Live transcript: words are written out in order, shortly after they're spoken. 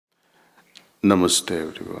Namaste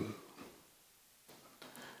everyone.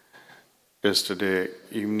 Yesterday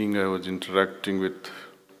evening I was interacting with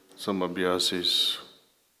some abhyasis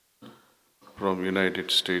from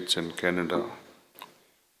United States and Canada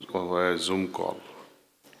via Zoom call.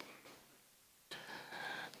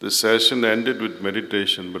 The session ended with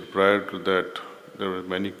meditation, but prior to that there were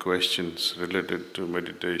many questions related to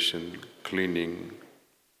meditation, cleaning,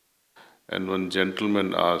 and one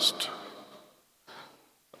gentleman asked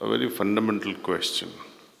a very fundamental question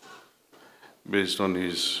based on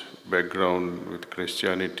his background with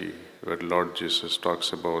Christianity, where Lord Jesus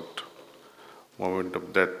talks about moment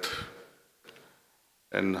of death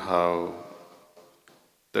and how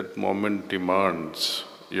that moment demands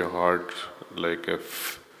your heart like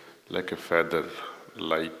a feather,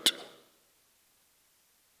 light.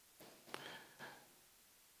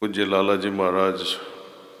 Pujya Lalaji Maharaj,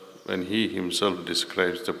 when he himself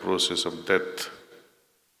describes the process of death,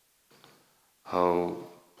 how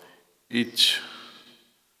each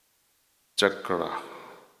chakra,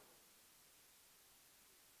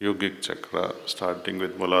 yogic chakra, starting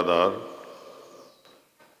with Muladhara,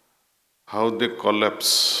 how they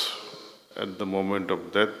collapse at the moment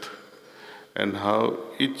of death, and how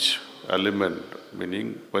each element,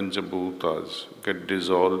 meaning Panchabhutas, get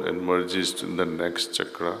dissolved and merges in the next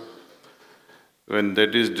chakra. When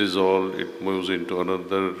that is dissolved, it moves into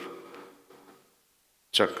another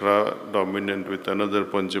chakra dominant with another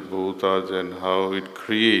Panchabhutas, and how it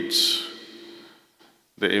creates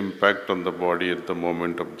the impact on the body at the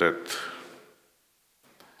moment of death.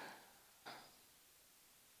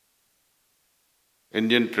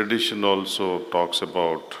 Indian tradition also talks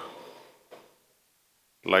about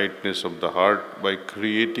lightness of the heart by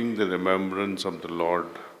creating the remembrance of the Lord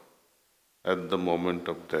at the moment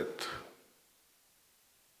of death.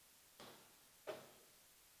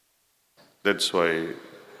 That's why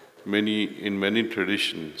in many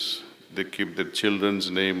traditions, they keep their children's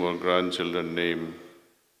name or grandchildren's name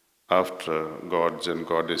after gods and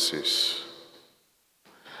goddesses.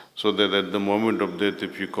 So that at the moment of death,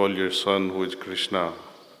 if you call your son who is Krishna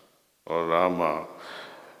or Rama,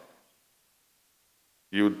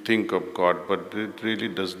 you would think of God, but it really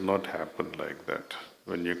does not happen like that.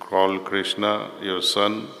 When you call Krishna your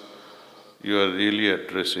son, you are really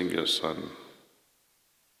addressing your son.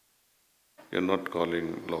 You're not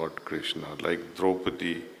calling Lord Krishna, like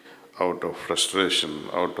Draupadi, out of frustration,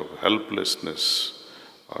 out of helplessness,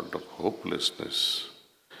 out of hopelessness.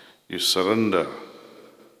 You surrender,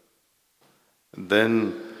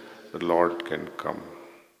 then the Lord can come.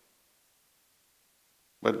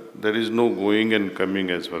 But there is no going and coming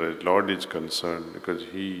as far as Lord is concerned, because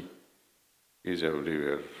He is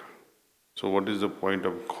everywhere. So what is the point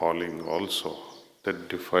of calling also? That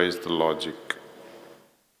defies the logic.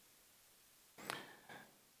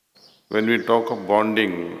 When we talk of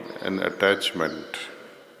bonding and attachment,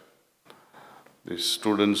 the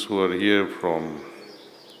students who are here from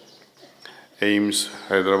AIMS,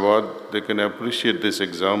 Hyderabad, they can appreciate this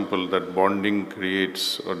example that bonding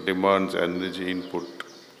creates or demands energy input.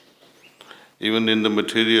 Even in the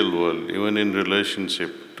material world, even in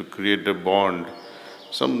relationship, to create a bond,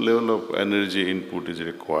 some level of energy input is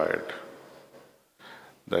required.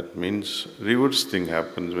 That means reverse thing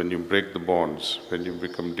happens when you break the bonds, when you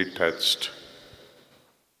become detached.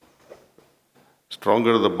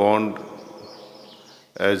 Stronger the bond,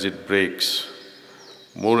 as it breaks,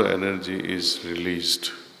 more energy is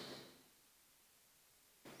released.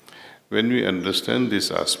 When we understand this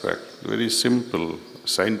aspect, very simple,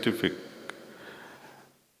 scientific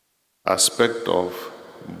aspect of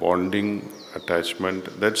bonding,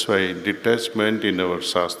 attachment, that's why detachment in our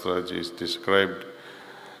Shastras is described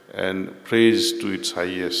and praised to its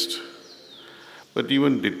highest. But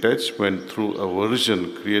even detachment through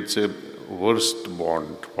aversion creates a worst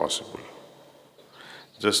bond possible.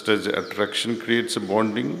 Just as attraction creates a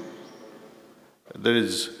bonding, there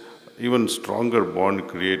is even stronger bond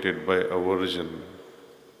created by aversion.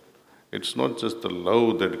 It's not just the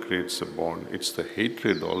love that creates the bond, it's the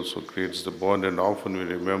hatred also creates the bond, and often we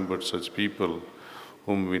remember such people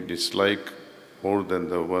whom we dislike more than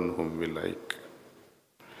the one whom we like.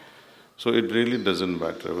 So it really doesn't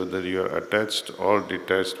matter whether you are attached or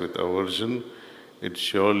detached with aversion, it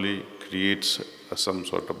surely creates some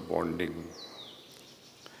sort of bonding.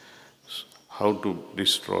 How to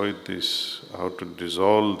destroy this, how to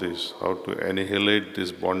dissolve this, how to annihilate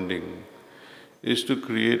this bonding is to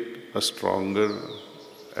create a stronger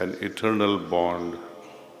and eternal bond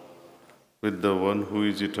with the one who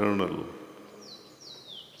is eternal.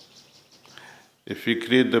 If we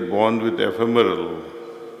create a bond with ephemerals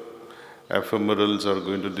are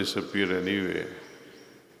going to disappear anyway.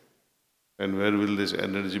 And where will this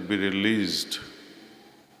energy be released?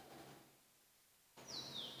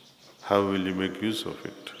 How will you make use of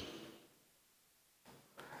it?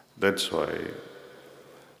 That's why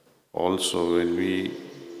also when we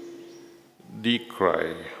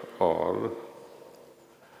decry or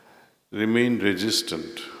remain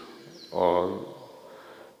resistant or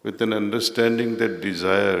with an understanding that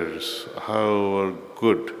desires, however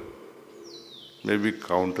good, may be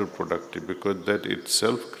counterproductive because that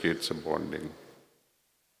itself creates a bonding.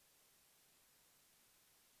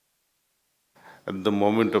 At the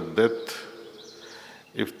moment of death,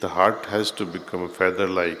 if the heart has to become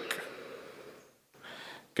feather-like,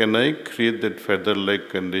 can I create that feather-like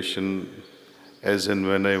condition as and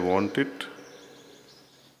when I want it?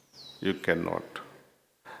 You cannot.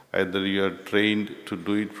 Either you are trained to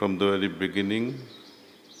do it from the very beginning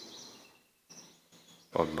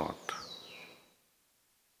or not.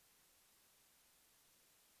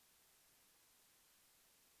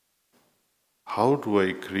 How do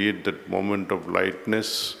I create that moment of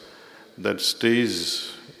lightness that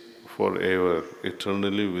stays forever,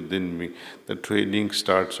 eternally within me? The training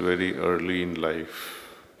starts very early in life.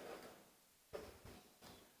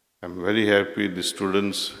 I'm very happy the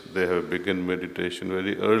students, they have begun meditation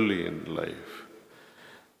very early in life.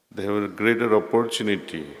 They have a greater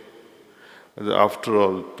opportunity. After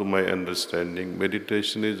all, to my understanding,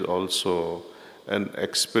 meditation is also an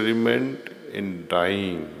experiment in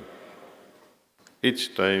dying.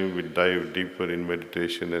 Each time we dive deeper in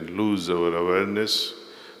meditation and lose our awareness,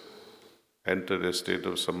 enter a state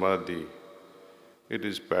of samadhi, it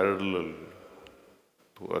is parallel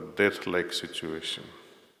to a death-like situation.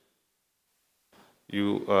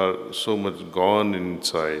 You are so much gone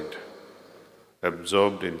inside,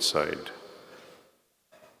 absorbed inside.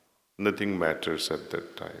 Nothing matters at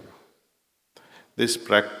that time. This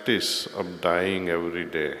practice of dying every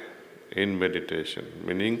day in meditation,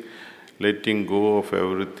 meaning letting go of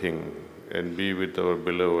everything and be with our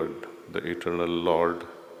beloved, the eternal Lord,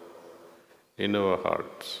 in our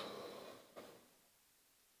hearts,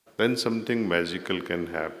 then something magical can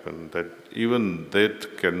happen that even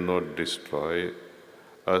death cannot destroy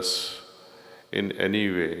us in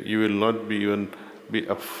any way. You will not be even be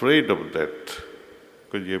afraid of death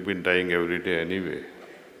because you have been dying every day anyway.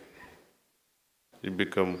 You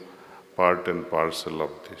become part and parcel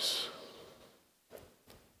of this.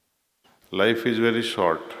 Life is very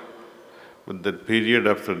short, but that period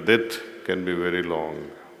after death can be very long.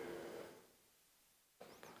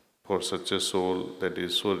 For such a soul that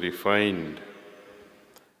is so refined,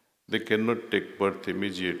 they cannot take birth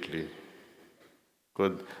immediately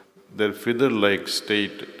because their feather-like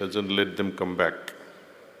state doesn't let them come back.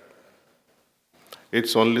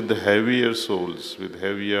 It's only the heavier souls with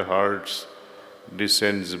heavier hearts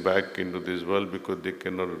descends back into this world because they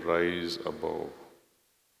cannot rise above.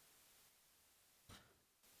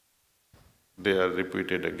 They are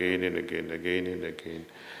repeated again and again, again and again.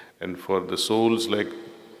 And for the souls like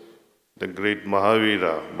the great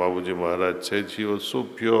Mahavira, Babuji Maharaj said, he was so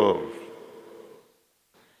pure.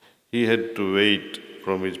 He had to wait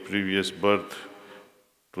from his previous birth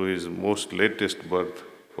to his most latest birth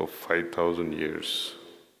for 5,000 years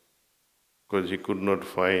because he could not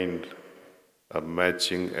find a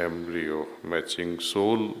matching embryo, matching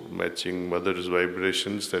soul, matching mother's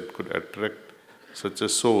vibrations that could attract such a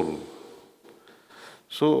soul.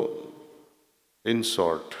 So, in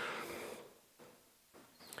short,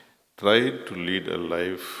 try to lead a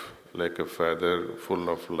life like a feather full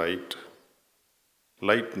of light,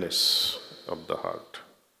 lightness of the heart.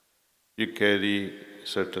 You carry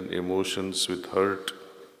certain emotions with hurt,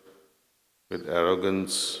 with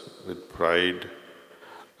arrogance, with pride.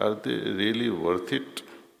 Are they really worth it?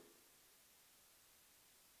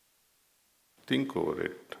 Think over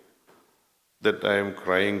it. That I am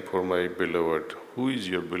crying for my beloved. Who is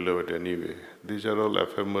your beloved anyway? These are all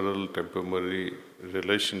ephemeral, temporary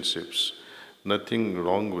relationships. Nothing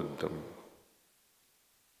wrong with them.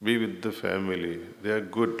 Be with the family. They are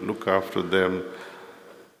good. Look after them.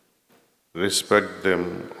 Respect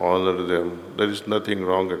them. Honor them. There is nothing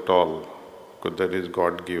wrong at all. Because that is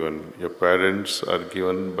God-given. Your parents are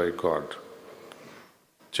given by God.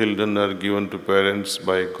 Children are given to parents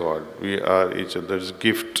by God. We are each other's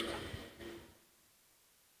gift.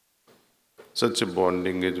 Such a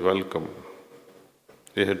bonding is welcome.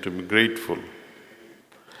 They have to be grateful.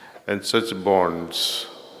 And such bonds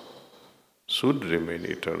should remain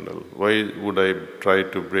eternal. Why would I try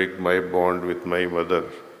to break my bond with my mother?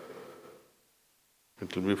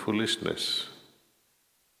 It will be foolishness.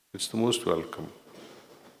 It's the most welcome.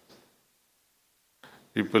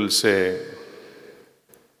 People say,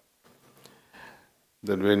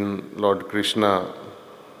 that when Lord Krishna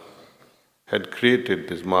had created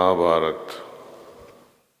this Mahabharata,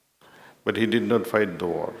 but he did not fight the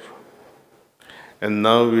war. And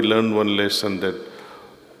now we learn one lesson that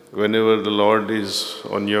whenever the Lord is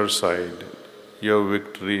on your side, your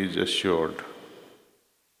victory is assured.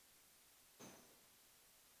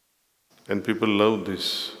 And people love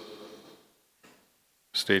this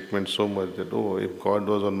statement so much that, oh, if God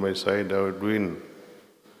was on my side, I would win.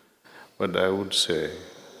 But I would say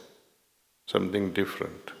something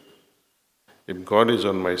different. If God is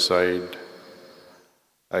on my side,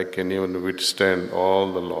 I can even withstand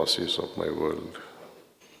all the losses of my world.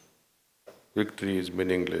 Victory is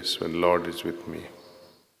meaningless when Lord is with me.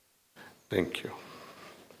 Thank you.